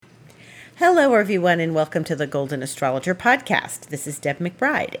Hello, everyone, and welcome to the Golden Astrologer Podcast. This is Deb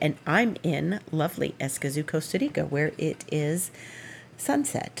McBride, and I'm in lovely Escazú, Costa Rica, where it is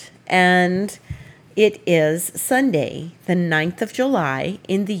sunset. And it is Sunday, the 9th of July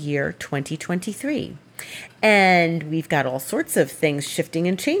in the year 2023. And we've got all sorts of things shifting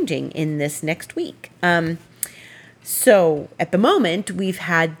and changing in this next week. So at the moment, we've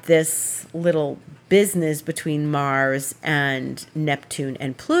had this little business between Mars and Neptune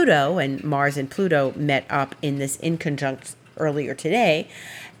and Pluto, and Mars and Pluto met up in this inconjunct earlier today.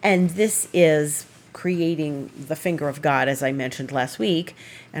 And this is creating the finger of God, as I mentioned last week.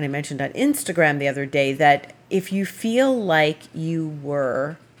 And I mentioned on Instagram the other day that if you feel like you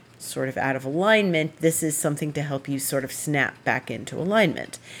were sort of out of alignment, this is something to help you sort of snap back into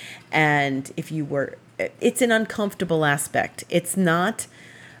alignment. And if you were, it's an uncomfortable aspect. It's not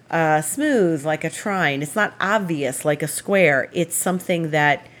smooth like a trine. It's not obvious like a square. It's something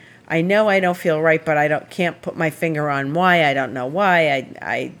that I know I don't feel right, but can't put my finger on why. I don't know why.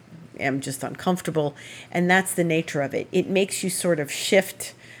 I am just uncomfortable. And that's the nature of it. It makes you sort of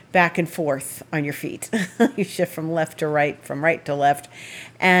shift back and forth on your feet. You shift from left to right, from right to left.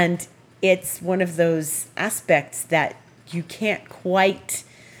 And it's one of those aspects that you can't quite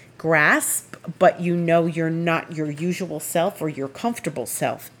grasp, but you know you're not your usual self or your comfortable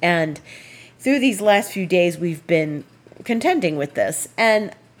self. And through these last few days, we've been contending with this.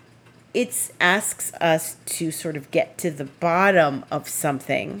 And it asks us to sort of get to the bottom of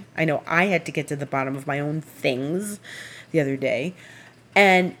something. I know I had to get to the bottom of my own things the other day.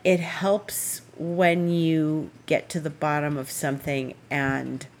 And it helps when you get to the bottom of something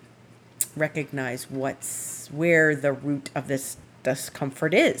and recognize where the root of this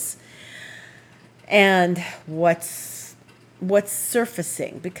discomfort is and what's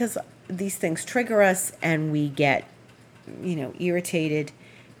surfacing, because these things trigger us and we get irritated,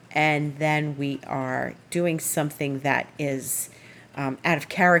 and then we are doing something that is out of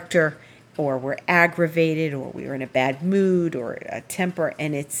character, or we're aggravated, or we're in a bad mood or a temper,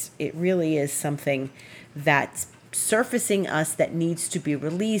 and it really is something that's surfacing us that needs to be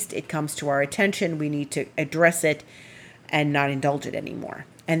released. It comes to our attention. We need to address it and not indulge it anymore.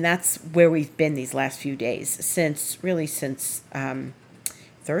 And that's where we've been these last few days, since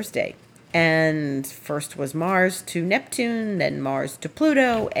Thursday. And first was Mars to Neptune, then Mars to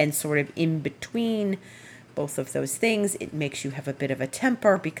Pluto, and sort of in between both of those things, it makes you have a bit of a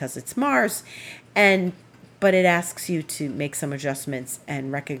temper because it's Mars, but it asks you to make some adjustments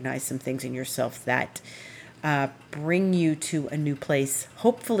and recognize some things in yourself that bring you to a new place,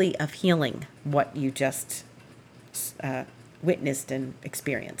 hopefully of healing what you just witnessed and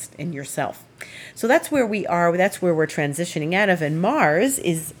experienced in yourself. So that's where we are. That's where we're transitioning out of. And Mars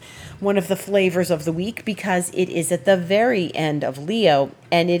is one of the flavors of the week because it is at the very end of Leo,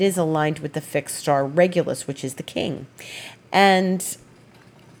 and it is aligned with the fixed star Regulus, which is the king. And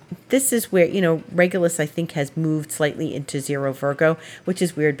this is where, Regulus, I think, has moved slightly into 0 Virgo, which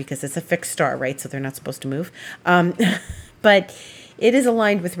is weird because it's a fixed star, right? So they're not supposed to move. But it is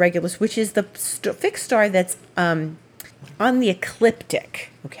aligned with Regulus, which is the fixed star that's on the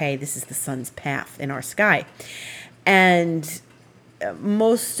ecliptic. Okay, this is the sun's path in our sky. And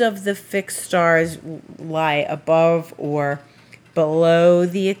most of the fixed stars lie above or below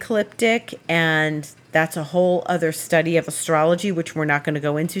the ecliptic, and that's a whole other study of astrology, which we're not going to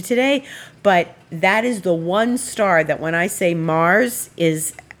go into today. But that is the one star that when I say Mars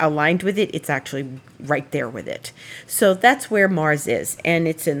is aligned with it, it's actually right there with it. So that's where Mars is. And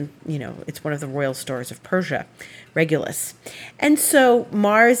it's it's one of the royal stars of Persia, Regulus. And so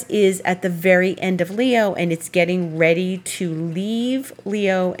Mars is at the very end of Leo, and it's getting ready to leave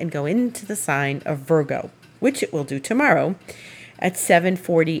Leo and go into the sign of Virgo, which it will do tomorrow at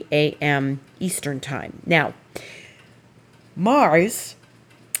 7:40 a.m. Eastern Time. Now, Mars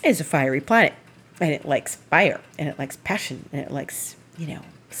is a fiery planet, and it likes fire, and it likes passion, and it likes,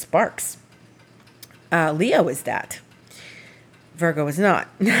 sparks. Leo is that. Virgo is not.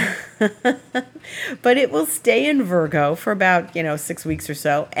 But it will stay in Virgo for about, 6 weeks or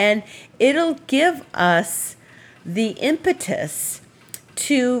so, and it'll give us the impetus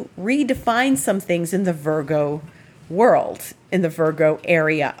to redefine some things in the Virgo world, in the Virgo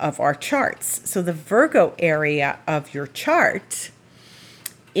area of our charts. So the Virgo area of your chart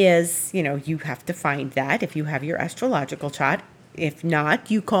is, you have to find that if you have your astrological chart. If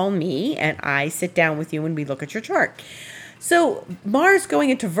not, you call me and I sit down with you and we look at your chart. So Mars going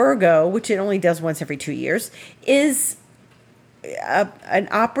into Virgo, which it only does once every 2 years, is an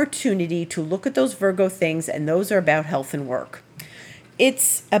opportunity to look at those Virgo things, and those are about health and work.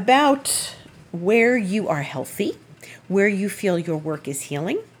 It's about where you are healthy, where you feel your work is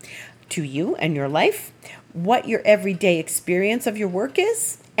healing to you and your life, what your everyday experience of your work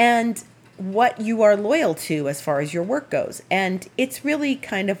is, and what you are loyal to as far as your work goes. And it's really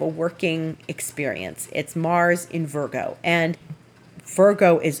kind of a working experience. It's Mars in Virgo. And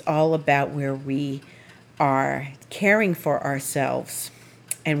Virgo is all about where we are caring for ourselves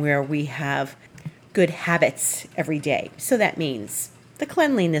and where we have good habits every day. So that means the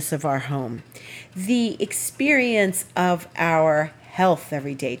cleanliness of our home, the experience of our health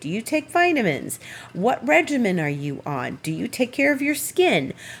every day. Do you take vitamins? What regimen are you on? Do you take care of your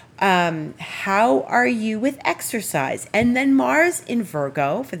skin? How are you with exercise? And then Mars in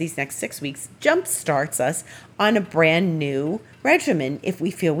Virgo for these next 6 weeks jump starts us on a brand new regimen if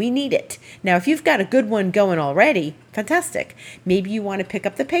we feel we need it. Now, if you've got a good one going already, fantastic. Maybe you want to pick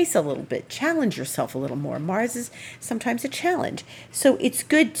up the pace a little bit, challenge yourself a little more. Mars is sometimes a challenge. So it's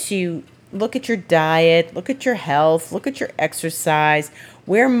good to look at your diet, look at your health, look at your exercise.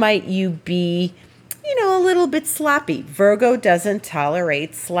 Where might you be, a little bit sloppy? Virgo doesn't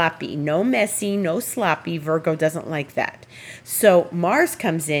tolerate sloppy. No messy, no sloppy. Virgo doesn't like that. So Mars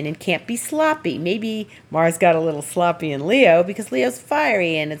comes in and can't be sloppy. Maybe Mars got a little sloppy in Leo because Leo's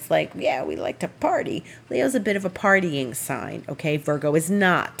fiery and it's like, yeah, we like to party. Leo's a bit of a partying sign, okay? Virgo is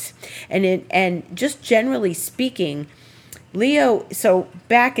not. And just generally speaking, Leo, so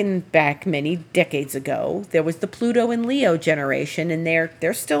back many decades ago, there was the Pluto and Leo generation, and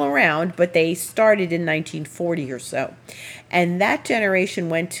they're still around, but they started in 1940 or so. And that generation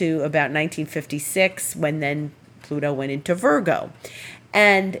went to about 1956 when then Pluto went into Virgo.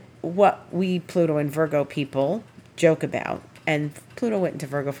 And what we Pluto and Virgo people joke about, and Pluto went into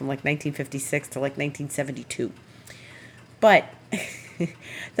Virgo from like 1956 to like 1972. But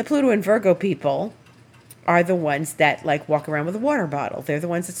the Pluto and Virgo people are the ones that like walk around with a water bottle. They're the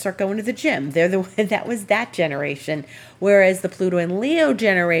ones that start going to the gym. They're the one that was that generation. Whereas the Pluto and Leo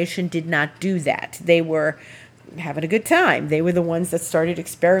generation did not do that. They were having a good time. They were the ones that started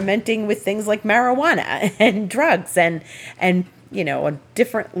experimenting with things like marijuana and drugs and a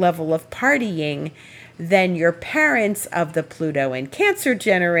different level of partying than your parents of the Pluto and Cancer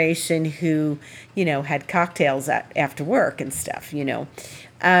generation who, had cocktails after work and stuff,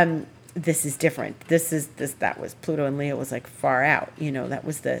 This is different. That was Pluto and Leo was like far out.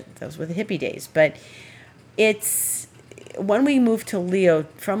 Those were the hippie days. But it's when we move to Leo,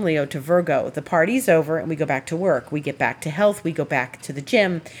 from Leo to Virgo, the party's over and we go back to work. We get back to health. We go back to the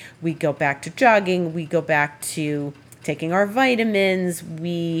gym. We go back to jogging. We go back to taking our vitamins.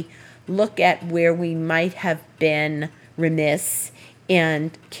 We look at where we might have been remiss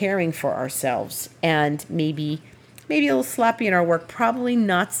and caring for ourselves, and maybe a little sloppy in our work, probably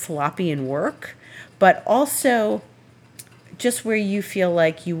not sloppy in work, but also just where you feel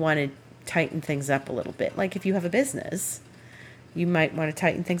like you want to tighten things up a little bit. Like if you have a business, you might want to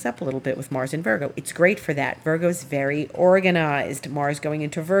tighten things up a little bit with Mars in Virgo. It's great for that. Virgo's very organized. Mars going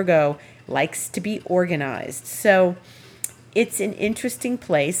into Virgo likes to be organized. So it's an interesting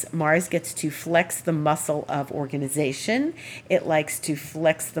place. Mars gets to flex the muscle of organization. It likes to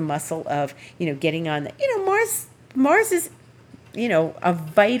flex the muscle of, getting on the, Mars is, a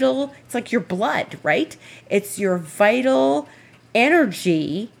vital, it's like your blood, right? It's your vital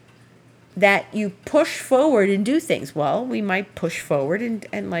energy that you push forward and do things. Well, we might push forward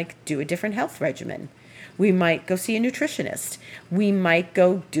and like do a different health regimen. We might go see a nutritionist. We might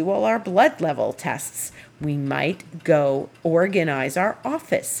go do all our blood level tests. We might go organize our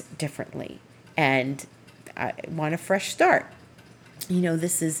office differently and want a fresh start.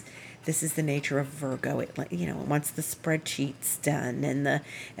 This is the nature of Virgo. It wants the spreadsheets done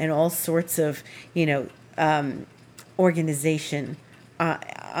and all sorts of organization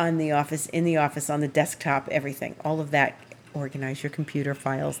in the office, on the desktop, everything, all of that. Organize your computer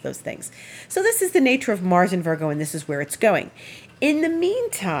files, those things. So this is the nature of Mars in Virgo, and this is where it's going. In the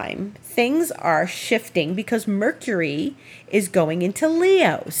meantime, things are shifting because Mercury is going into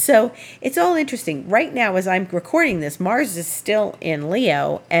Leo. So it's all interesting. Right now, as I'm recording this, Mars is still in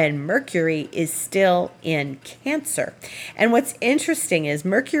Leo and Mercury is still in Cancer. And what's interesting is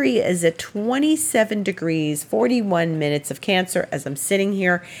Mercury is at 27 degrees, 41 minutes of Cancer as I'm sitting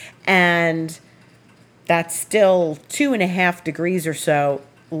here, and that's still 2.5 degrees or so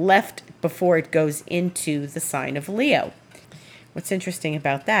left before it goes into the sign of Leo. What's interesting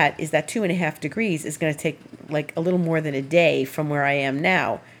about that is that 2.5 degrees is going to take like a little more than a day from where I am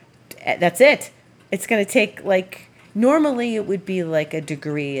now. That's it. It's going to take normally it would be like a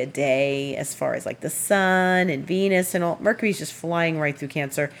degree a day as far as like the sun and Venus and all. Mercury's just flying right through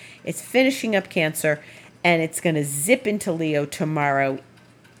Cancer. It's finishing up Cancer and it's going to zip into Leo tomorrow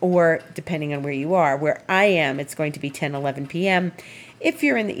or depending on where you are. Where I am, it's going to be 10:11 p.m. If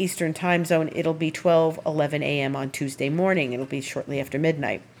you're in the Eastern time zone, it'll be 12:11 a.m. on Tuesday morning. It'll be shortly after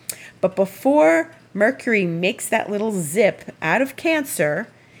midnight. But before Mercury makes that little zip out of Cancer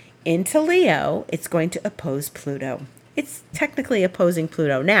into Leo, it's going to oppose Pluto. It's technically opposing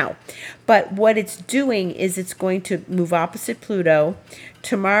Pluto now, but what it's doing is it's going to move opposite Pluto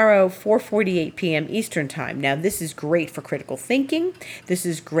tomorrow, 4:48 p.m. Eastern time. Now, this is great for critical thinking. This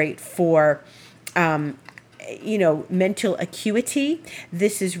is great for, mental acuity.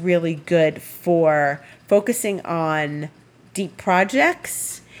 This is really good for focusing on deep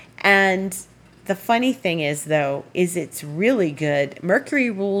projects. And the funny thing is, though, is it's really good. Mercury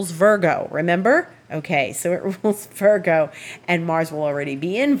rules Virgo, remember? Okay, so it rules Virgo, and Mars will already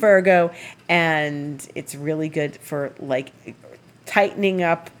be in Virgo, and it's really good for like tightening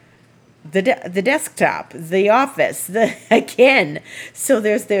up the desktop, the office, again. So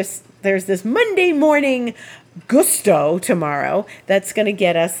there's this Monday morning gusto tomorrow that's going to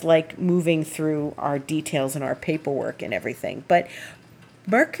get us like moving through our details and our paperwork and everything. But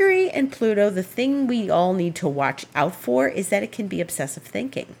Mercury and Pluto, the thing we all need to watch out for is that it can be obsessive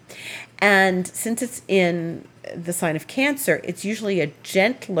thinking. And since it's in the sign of Cancer, it's usually a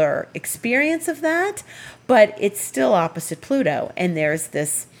gentler experience of that, but it's still opposite Pluto. And there's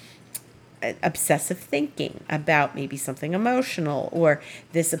this obsessive thinking about maybe something emotional, or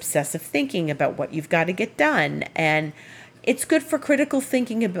this obsessive thinking about what you've got to get done. And it's good for critical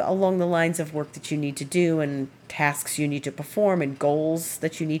thinking along the lines of work that you need to do and tasks you need to perform and goals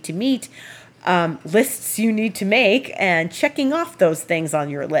that you need to meet, lists you need to make, and checking off those things on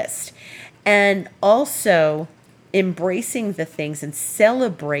your list. And also embracing the things and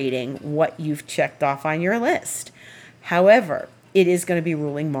celebrating what you've checked off on your list. However, it is going to be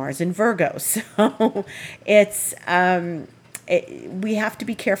ruling Mars in Virgo. So it's... we have to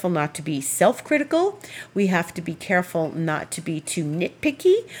be careful not to be self-critical. We have to be careful not to be too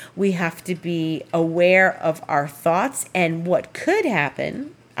nitpicky. We have to be aware of our thoughts. And what could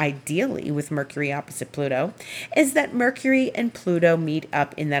happen, ideally, with Mercury opposite Pluto, is that Mercury and Pluto meet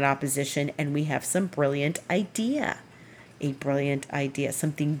up in that opposition, and we have some brilliant idea. A brilliant idea.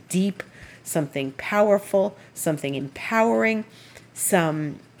 Something deep, something powerful, something empowering,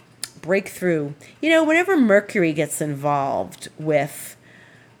 some breakthrough. Whenever Mercury gets involved with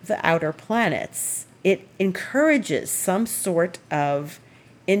the outer planets, it encourages some sort of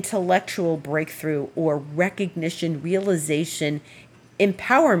intellectual breakthrough or recognition, realization,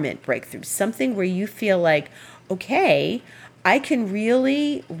 empowerment breakthrough. Something where you feel like, okay, I can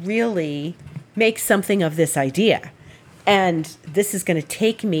really, really make something of this idea. And this is going to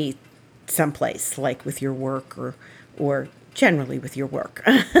take me someplace, like with your work or generally with your work,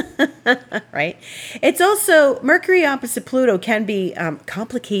 right? It's also, Mercury opposite Pluto can be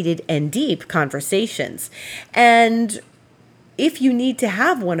complicated and deep conversations. And if you need to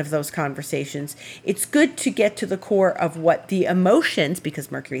have one of those conversations, it's good to get to the core of what the emotions, because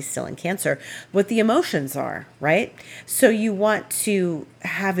Mercury is still in Cancer, what the emotions are, right? So you want to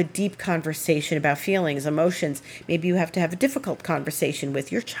have a deep conversation about feelings, emotions. Maybe you have to have a difficult conversation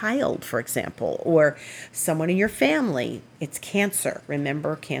with your child, for example, or someone in your family. It's Cancer.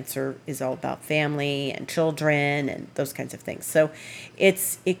 Remember, Cancer is all about family and children and those kinds of things. So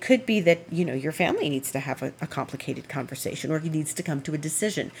it could be that, your family needs to have a complicated conversation, or he needs to come to a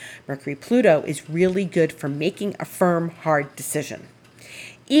decision. Mercury Pluto is really good for making a firm, hard decision.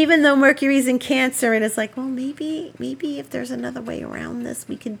 Even though Mercury's in Cancer and it's like, well, maybe if there's another way around this,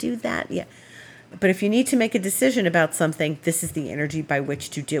 we can do that. Yeah. But if you need to make a decision about something, this is the energy by which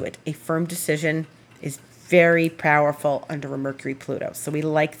to do it. A firm decision is very powerful under a Mercury Pluto. So we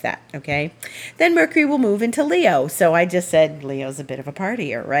like that, okay? Then Mercury will move into Leo. So I just said Leo's a bit of a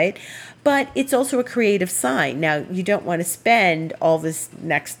partier, right? But it's also a creative sign. Now, you don't want to spend all this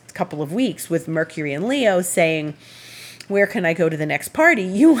next couple of weeks with Mercury and Leo saying, where can I go to the next party?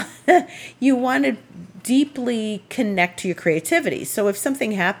 You want to deeply connect to your creativity. So if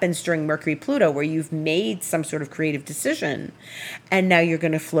something happens during Mercury Pluto where you've made some sort of creative decision and now you're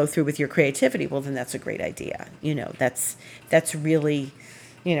going to flow through with your creativity, well, then that's a great idea. That's really,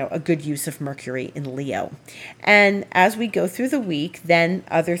 a good use of Mercury in Leo. And as we go through the week, then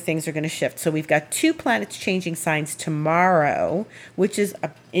other things are going to shift. So we've got 2 planets changing signs tomorrow, which is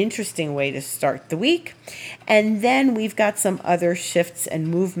an interesting way to start the week. And then we've got some other shifts and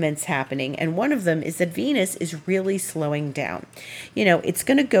movements happening. And one of them is that Venus is really slowing down. It's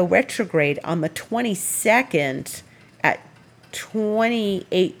going to go retrograde on the 22nd at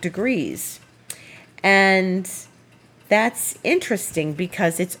 28 degrees. And that's interesting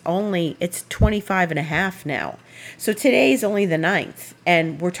because it's 25 and a half now. So today is only the 9th,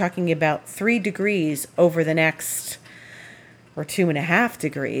 and we're talking about 3 degrees over the next, or 2.5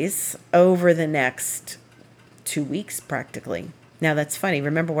 degrees over the next 2 weeks practically. Now that's funny.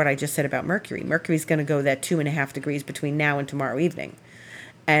 Remember what I just said about Mercury. Mercury's going to go that 2.5 degrees between now and tomorrow evening.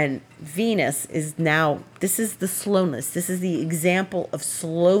 And Venus is now, this is the slowness. This is the example of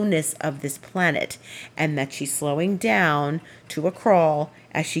slowness of this planet, and that she's slowing down to a crawl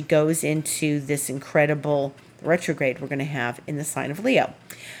as she goes into this incredible retrograde we're going to have in the sign of Leo.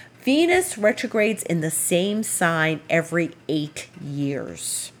 Venus retrogrades in the same sign every 8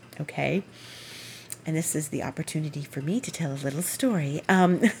 years. Okay. And this is the opportunity for me to tell a little story.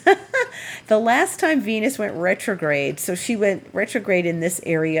 The last time Venus went retrograde, so she went retrograde in this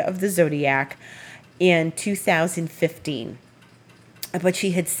area of the zodiac in 2015. But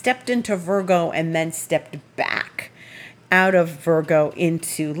she had stepped into Virgo and then stepped back out of Virgo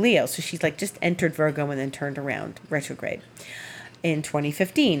into Leo. So she's like just entered Virgo and then turned around retrograde in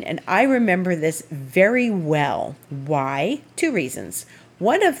 2015. And I remember this very well. Why? 2 reasons.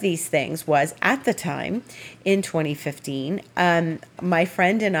 One of these things was, at the time, in 2015, my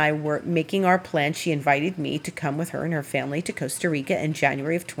friend and I were making our plan. She invited me to come with her and her family to Costa Rica in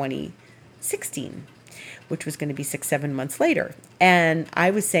January of 2016, which was going to be 6-7 months later. And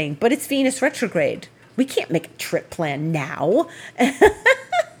I was saying, but it's Venus retrograde. We can't make a trip plan now.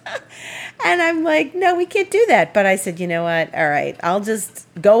 And I'm like, no, we can't do that. But I said, you know what? All right, I'll just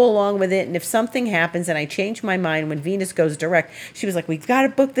go along with it. And if something happens and I change my mind when Venus goes direct, she was like, we've got to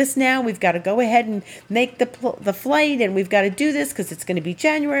book this now. We've got to go ahead and make the flight. And we've got to do this because it's going to be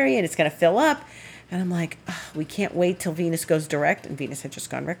January and it's going to fill up. And I'm like, oh, we can't wait till Venus goes direct. And Venus had just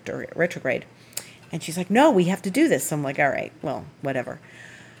gone retrograde. And she's like, no, we have to do this. So I'm like, all right, well, whatever.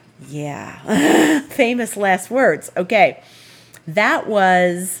 Yeah. Famous last words. Okay. That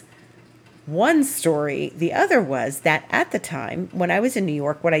was one story. The other was that at the time when I was in New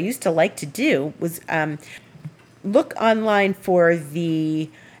York, what I used to like to do was look online for the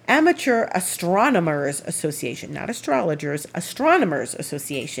Amateur Astronomers Association, not astrologers, Astronomers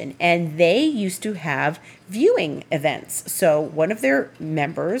Association. And they used to have viewing events. So one of their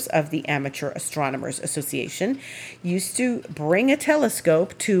members of the Amateur Astronomers Association used to bring a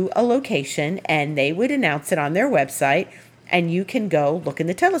telescope to a location, and they would announce it on their website. And you can go look in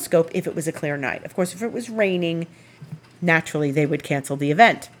the telescope if it was a clear night. Of course, if it was raining, naturally they would cancel the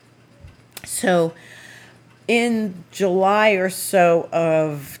event. So in July or so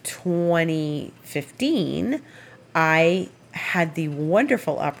of 2015, I had the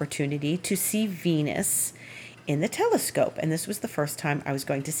wonderful opportunity to see Venus in the telescope. And this was the first time I was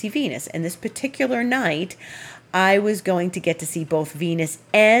going to see Venus. And this particular night, I was going to get to see both Venus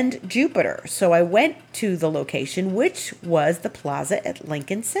and Jupiter. So I went to the location, which was the plaza at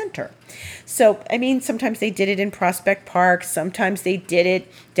Lincoln Center. So, I mean, sometimes they did it in Prospect Park. Sometimes they did it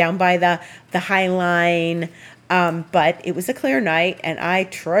down by the High Line. But it was a clear night, and I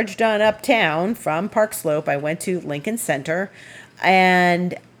trudged on uptown from Park Slope. I went to Lincoln Center,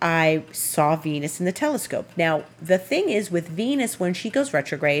 and I saw Venus in the telescope. Now, the thing is with Venus, when she goes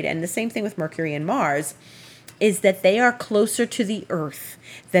retrograde, and the same thing with Mercury and Mars, is that they are closer to the Earth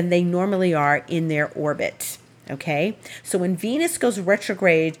than they normally are in their orbit. Okay? So when Venus goes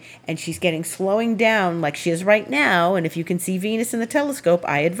retrograde and she's slowing down like she is right now, and if you can see Venus in the telescope,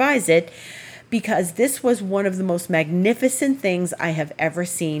 I advise it, because this was one of the most magnificent things I have ever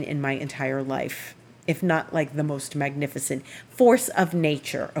seen in my entire life. If not like the most magnificent force of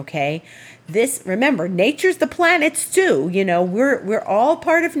nature, okay? Remember, nature's the planets too. You know, we're all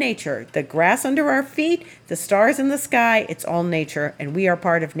part of nature. The grass under our feet, the stars in the sky, it's all nature, and we are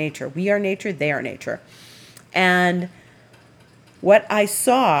part of nature. We are nature, they are nature. And what I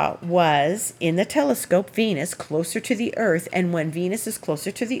saw was, in the telescope, Venus closer to the Earth, and when Venus is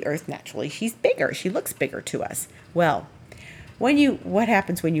closer to the Earth, naturally, she's bigger. She looks bigger to us. Well, what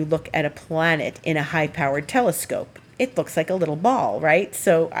happens when you look at a planet in a high-powered telescope? It looks like a little ball, right?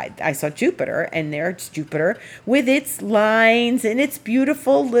 So I saw Jupiter, and there's Jupiter with its lines and its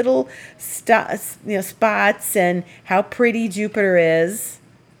beautiful little spots, and how pretty Jupiter is.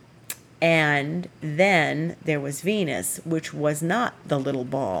 And then there was Venus, which was not the little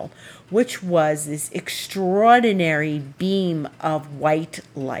ball, which was this extraordinary beam of white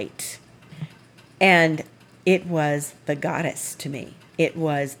light. And it was the goddess to me.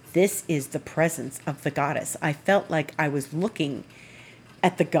 This is the presence of the goddess. I felt like I was looking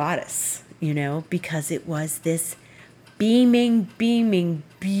at the goddess, because it was this beaming,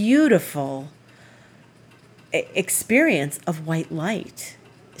 beautiful experience of white light.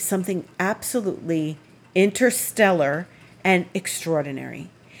 Something absolutely interstellar, and extraordinary.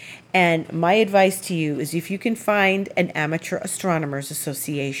 And my advice to you is if you can find an amateur astronomers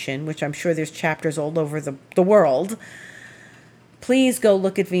association, which I'm sure there's chapters all over the world, please go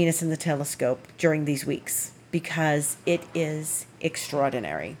look at Venus in the telescope during these weeks because it is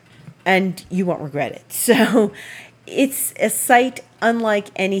extraordinary and you won't regret it. So it's a sight unlike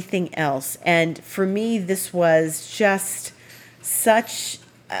anything else. And for me, this was just such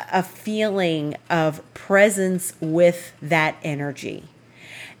a feeling of presence with that energy.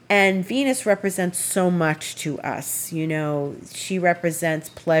 And Venus represents so much to us. You know, she represents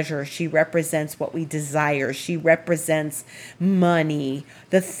pleasure. She represents what we desire. She represents money,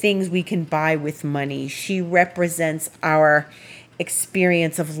 the things we can buy with money. She represents our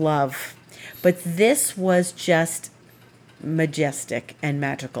experience of love. But this was just majestic and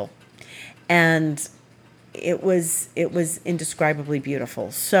magical. And it was indescribably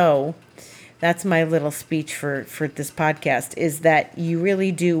beautiful. So that's my little speech for this podcast, is that you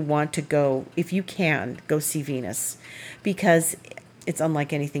really do want to go, if you can, go see Venus, because it's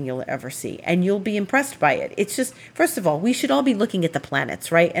unlike anything you'll ever see. And you'll be impressed by it. It's just, first of all, we should all be looking at the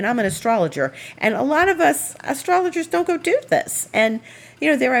planets, right? And I'm an astrologer. And a lot of us astrologers don't go do this. And, you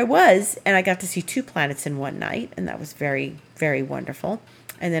know, there I was, and I got to see 2 planets in one night. And that was very, very wonderful.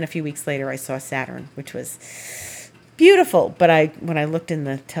 And then a few weeks later, I saw Saturn, which was beautiful. But when I looked in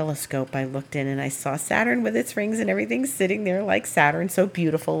the telescope, I looked in and I saw Saturn with its rings and everything sitting there like Saturn, so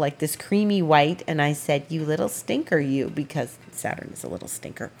beautiful, like this creamy white. And I said, you little stinker, you, because Saturn is a little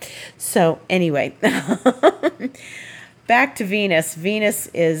stinker. So anyway, back to Venus. Venus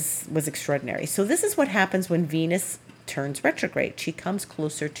was extraordinary. So this is what happens when Venus turns retrograde. She comes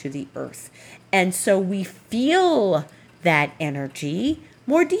closer to the Earth. And so we feel that energy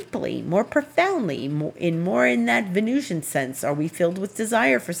more deeply, more profoundly, more in that Venusian sense. Are we filled with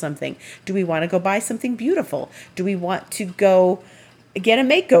desire for something? Do we want to go buy something beautiful? Do we want to go get a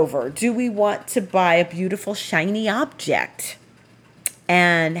makeover? Do we want to buy a beautiful shiny object?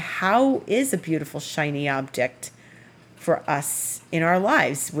 And how is a beautiful shiny object for us in our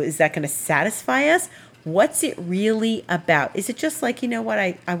lives? Is that going to satisfy us? What's it really about? Is it just like, you know what,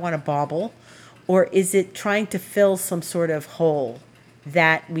 I want a bauble? Or is it trying to fill some sort of hole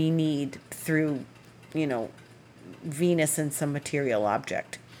that we need through, you know, Venus and some material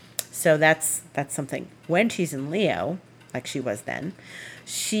object? So that's something. When she's in Leo, like she was then,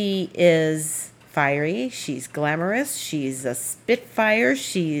 she is fiery, she's glamorous, she's a spitfire,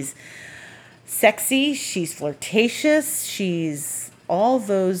 she's sexy, she's flirtatious, she's all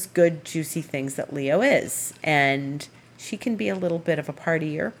those good, juicy things that Leo is. And she can be a little bit of a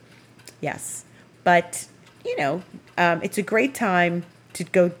partier, yes. But, you know, it's a great time to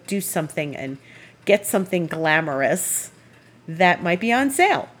go do something and get something glamorous that might be on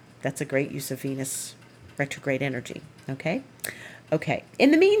sale. That's a great use of Venus retrograde energy, okay? Okay, in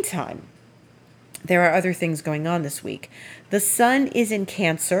the meantime, there are other things going on this week. The sun is in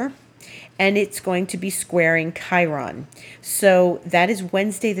Cancer, and it's going to be squaring Chiron. So that is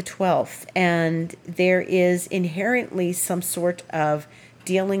Wednesday the 12th, and there is inherently some sort of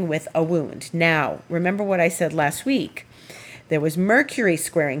dealing with a wound. Now, remember what I said last week. There was Mercury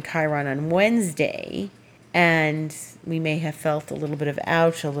squaring Chiron on Wednesday, and we may have felt a little bit of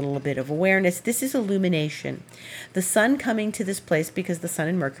ouch, a little bit of awareness. This is illumination. The sun coming to this place because the sun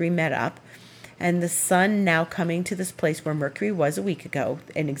and Mercury met up, and the sun now coming to this place where Mercury was a week ago,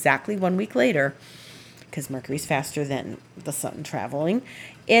 and exactly 1 week later, because Mercury's faster than the sun traveling,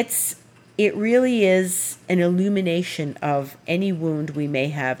 it really is an illumination of any wound we may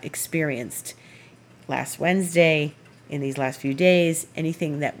have experienced last Wednesday, in these last few days,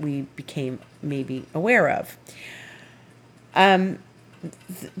 anything that we became maybe aware of.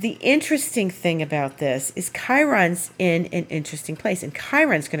 The interesting thing about this is Chiron's in an interesting place, and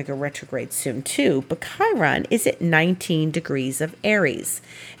Chiron's going to go retrograde soon too, but Chiron is at 19 degrees of Aries.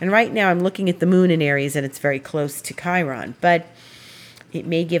 And right now I'm looking at the moon in Aries, and it's very close to Chiron, but it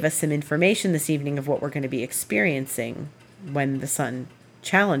may give us some information this evening of what we're going to be experiencing when the sun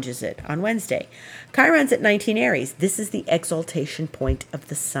challenges it on Wednesday. Chiron's at 19 Aries. This is the exaltation point of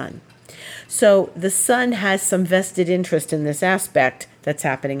the sun. So the sun has some vested interest in this aspect that's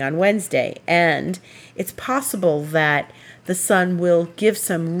happening on Wednesday. And it's possible that the sun will give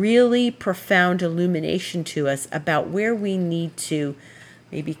some really profound illumination to us about where we need to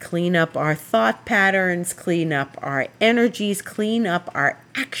maybe clean up our thought patterns, clean up our energies, clean up our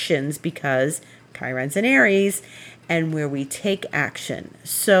actions, because Chiron's in Aries, and where we take action.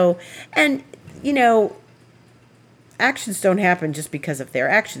 So, and, you know, actions don't happen just because of their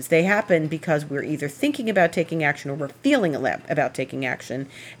actions. They happen because we're either thinking about taking action or we're feeling about taking action.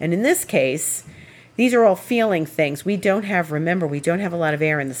 And in this case, these are all feeling things. Remember, we don't have a lot of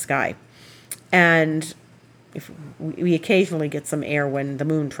air in the sky. And if we occasionally get some air when the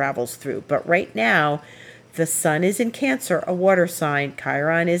moon travels through. But right now, the sun is in Cancer, a water sign.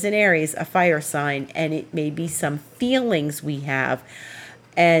 Chiron is in Aries, a fire sign. And it may be some feelings we have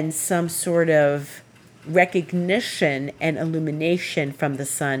and some sort of recognition and illumination from the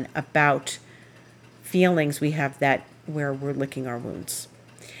sun about feelings we have that where we're licking our wounds.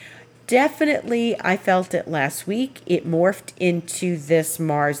 Definitely, I felt it last week. It morphed into this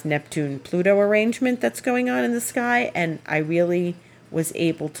Mars, Neptune, Pluto arrangement that's going on in the sky. And I really was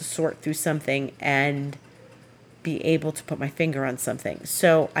able to sort through something and be able to put my finger on something.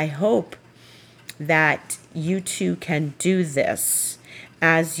 So I hope that you too can do this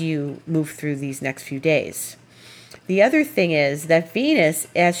as you move through these next few days. The other thing is that Venus,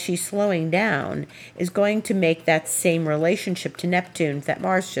 as she's slowing down, is going to make that same relationship to Neptune that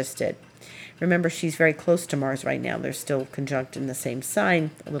Mars just did. Remember, she's very close to Mars right now. They're still conjunct in the same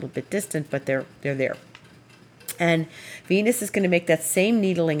sign, a little bit distant, but they're there. And Venus is going to make that same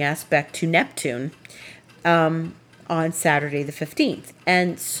needling aspect to Neptune on Saturday the 15th.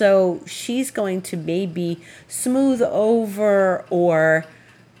 And so she's going to maybe smooth over or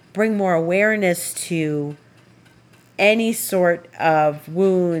bring more awareness to any sort of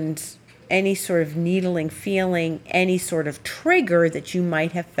wound, any sort of needling feeling, any sort of trigger that you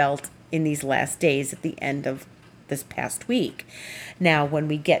might have felt in these last days at the end of this past week. Now, when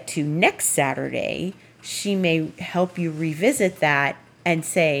we get to next Saturday, she may help you revisit that and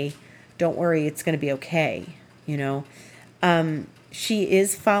say, don't worry, it's going to be okay. She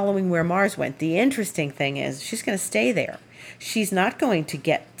is following where Mars went. The interesting thing is she's going to stay there. She's not going to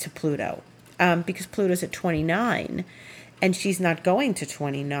get to Pluto. Because Pluto's at 29, and she's not going to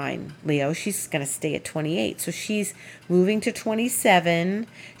 29, Leo. She's going to stay at 28. So she's moving to 27.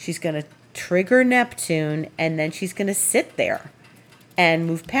 She's going to trigger Neptune, and then she's going to sit there and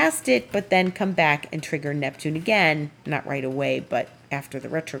move past it, but then come back and trigger Neptune again. Not right away, but after the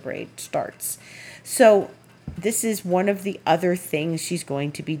retrograde starts. So this is one of the other things she's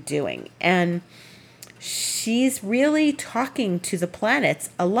going to be doing. And she's really talking to the planets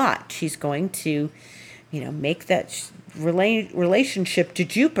a lot. She's going to, make that relationship to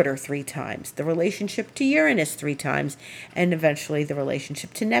Jupiter 3 times, the relationship to Uranus 3 times, and eventually the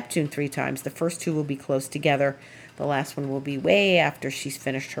relationship to Neptune 3 times. The first two will be close together. The last one will be way after she's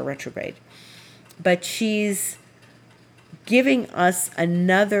finished her retrograde. But she's giving us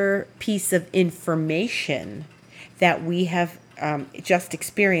another piece of information that we have just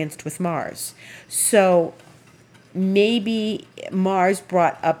experienced with Mars. So maybe Mars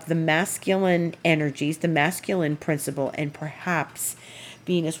brought up the masculine energies, the masculine principle, and perhaps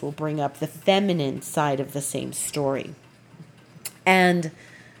Venus will bring up the feminine side of the same story. And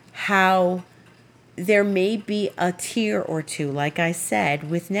how there may be a tear or two. Like I said,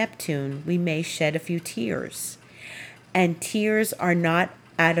 with Neptune, we may shed a few tears. And tears are not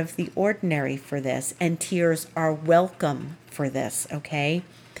out of the ordinary for this, and tears are welcome for this, okay?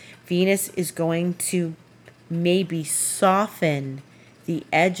 Venus is going to maybe soften the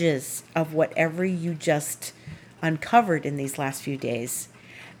edges of whatever you just uncovered in these last few days.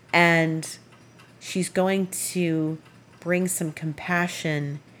 And she's going to bring some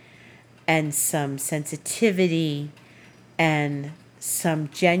compassion and some sensitivity and some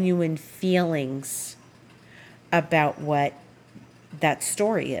genuine feelings about what that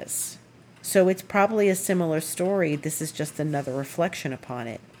story is. So it's probably a similar story. This is just another reflection upon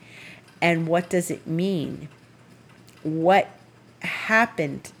it. And what does it mean? What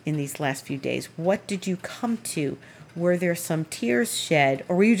happened in these last few days? What did you come to? Were there some tears shed?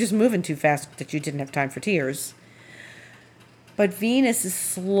 Or were you just moving too fast that you didn't have time for tears? But Venus is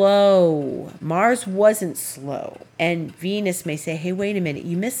slow. Mars wasn't slow. And Venus may say, hey, wait a minute,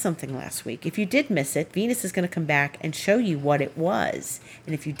 you missed something last week. If you did miss it, Venus is going to come back and show you what it was.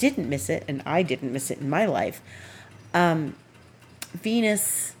 And if you didn't miss it, and I didn't miss it in my life,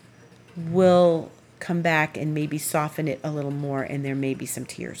 Venus will come back and maybe soften it a little more, and there may be some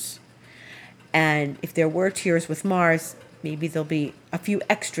tears. And if there were tears with Mars, maybe there'll be a few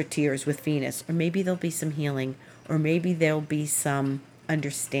extra tears with Venus, or maybe there'll be some healing, or maybe there'll be some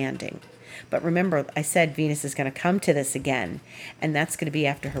understanding. But remember, I said Venus is going to come to this again, and that's going to be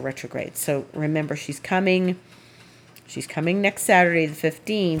after her retrograde. So remember, she's coming next Saturday, the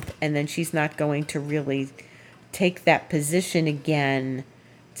 15th, and then she's not going to really take that position again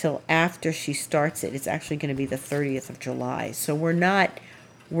till after she starts it. It's actually going to be the 30th of July. So we're not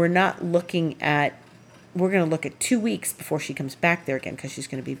looking at, we're going to look at 2 weeks before she comes back there again, because she's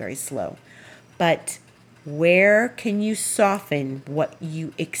going to be very slow. But Where can you soften what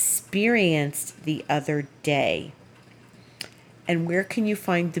you experienced the other day? And where can you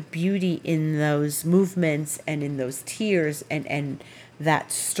find the beauty in those movements and in those tears and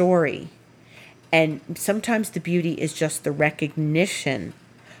that story? And sometimes the beauty is just the recognition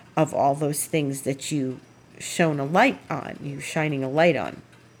of all those things that you shone a light on, you shining a light on.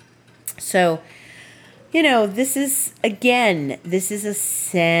 So, this is a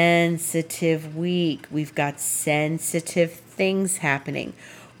sensitive week. We've got sensitive things happening.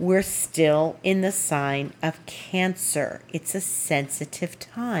 We're still in the sign of Cancer. It's a sensitive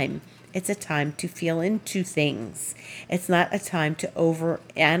time. It's a time to feel into things. It's not a time to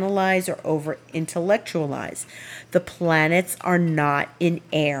overanalyze or over-intellectualize. The planets are not in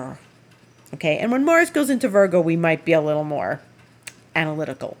air. Okay, and when Mars goes into Virgo, we might be a little more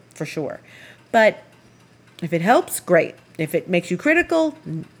analytical, for sure. But if it helps, great. If it makes you critical,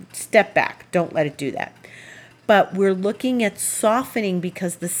 step back. Don't let it do that. But we're looking at softening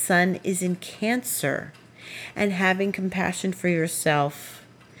because the sun is in Cancer, and having compassion for yourself.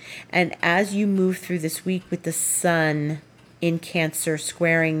 And as you move through this week with the sun in Cancer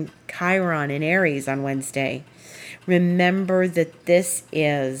squaring Chiron in Aries on Wednesday, remember that this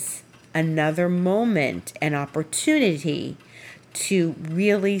is another moment, an opportunity to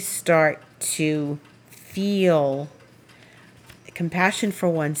really start to feel compassion for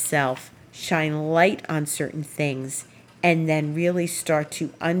oneself, shine light on certain things, and then really start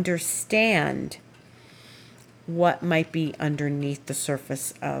to understand what might be underneath the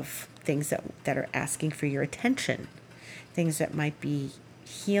surface of things that are asking for your attention, things that might be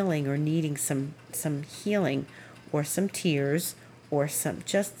healing or needing some healing or some tears or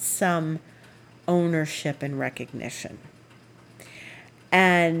some ownership and recognition.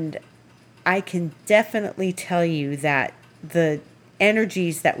 And I can definitely tell you that the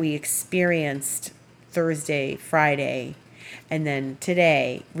energies that we experienced Thursday, Friday, and then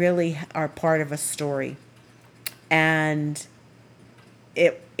today really are part of a story. And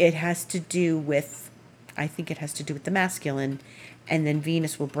it has to do with, I think it has to do with the masculine, and then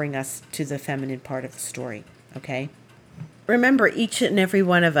Venus will bring us to the feminine part of the story, okay? Remember, each and every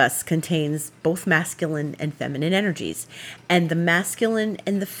one of us contains both masculine and feminine energies, and the masculine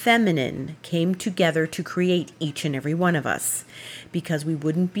and the feminine came together to create each and every one of us, because we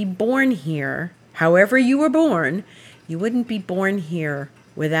wouldn't be born here, however you were born, you wouldn't be born here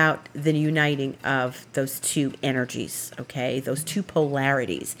without the uniting of those two energies, okay? Those two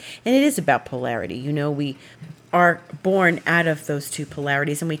polarities. And it is about polarity. We are born out of those two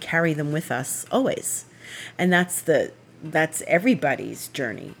polarities, and we carry them with us always. And that's everybody's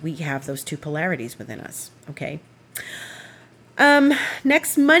journey. We have those two polarities within us, okay?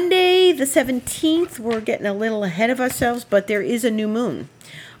 Next Monday, the 17th, we're getting a little ahead of ourselves, but there is a new moon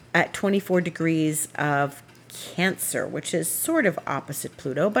at 24 degrees of Cancer, which is sort of opposite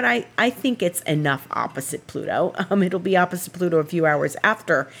Pluto, but I think it's enough opposite Pluto. It'll be opposite Pluto a few hours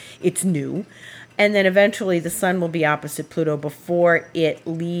after it's new. And then eventually the sun will be opposite Pluto before it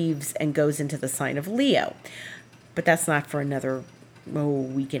leaves and goes into the sign of Leo. But that's not for another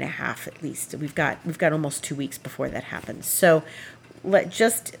week and a half at least. We've got almost 2 weeks before that happens. So let's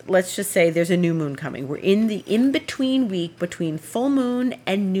just say there's a new moon coming. We're in the in-between week between full moon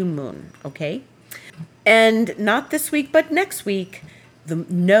and new moon, okay? And not this week, but next week, the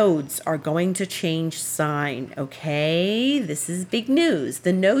nodes are going to change sign, okay? This is big news.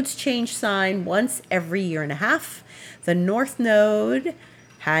 The nodes change sign once every year and a half. The North Node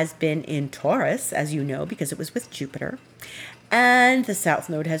has been in Taurus, as you know, because it was with Jupiter. And the South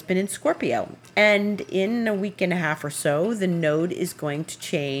Node has been in Scorpio. And in a week and a half or so, the node is going to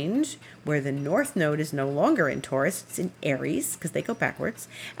change, where the North Node is no longer in Taurus. It's in Aries, because they go backwards.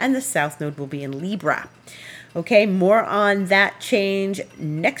 And the South Node will be in Libra. Okay, more on that change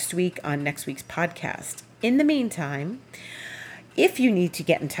next week on next week's podcast. In the meantime, if you need to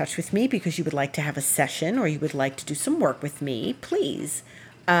get in touch with me because you would like to have a session or you would like to do some work with me, please,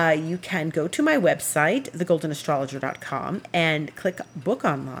 you can go to my website, thegoldenastrologer.com, and click Book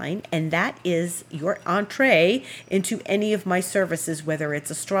Online, and that is your entree into any of my services, whether it's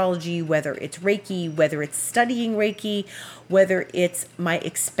astrology, whether it's Reiki, whether it's studying Reiki, whether it's my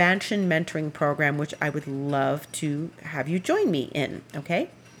expansion mentoring program, which I would love to have you join me in,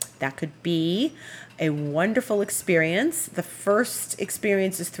 okay? That could be a wonderful experience. The first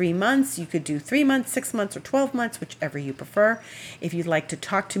experience is 3 months. You could do 3 months, 6 months, or 12 months, whichever you prefer. If you'd like to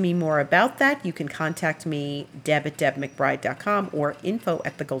talk to me more about that, you can contact me, deb@debmcbride.com or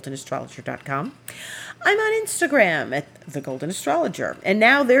info@thegoldenastrologer.com. I'm on Instagram at The Golden Astrologer. And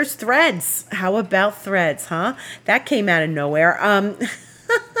now there's Threads. How about Threads, huh? That came out of nowhere.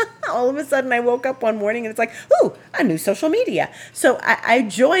 All of a sudden I woke up one morning and it's like, ooh, a new social media. So I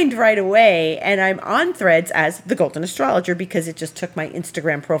joined right away, and I'm on Threads as the Golden Astrologer because it just took my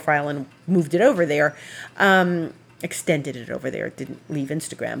Instagram profile and moved it over there. Extended it over there. It didn't leave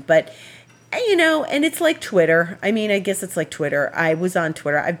Instagram. But, and it's like Twitter. I mean, I guess it's like Twitter. I was on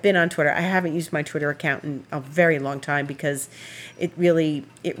Twitter. I've been on Twitter. I haven't used my Twitter account in a very long time because it really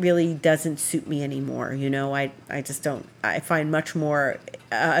doesn't suit me anymore. I just don't. I find much more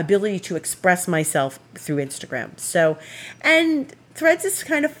ability to express myself through Instagram. So, and Threads is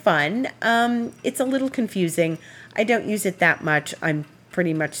kind of fun. It's a little confusing. I don't use it that much. I'm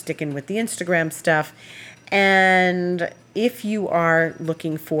pretty much sticking with the Instagram stuff. And if you are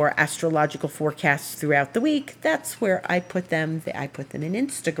looking for astrological forecasts throughout the week, that's where I put them. I put them in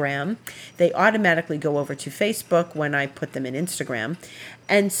Instagram. They automatically go over to Facebook when I put them in Instagram.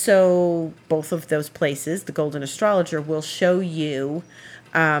 And so both of those places, the Golden Astrologer, will show you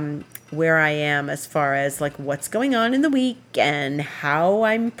where I am as far as like what's going on in the week and how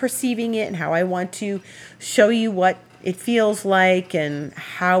I'm perceiving it and how I want to show you what it feels like and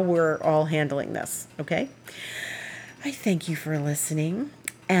how we're all handling this. Okay. I thank you for listening,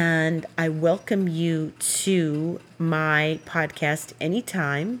 and I welcome you to my podcast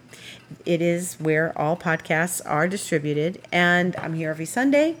anytime. It is where all podcasts are distributed, and I'm here every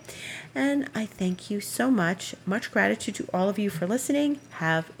Sunday. And I thank you so much. Much gratitude to all of you for listening.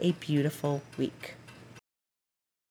 Have a beautiful week.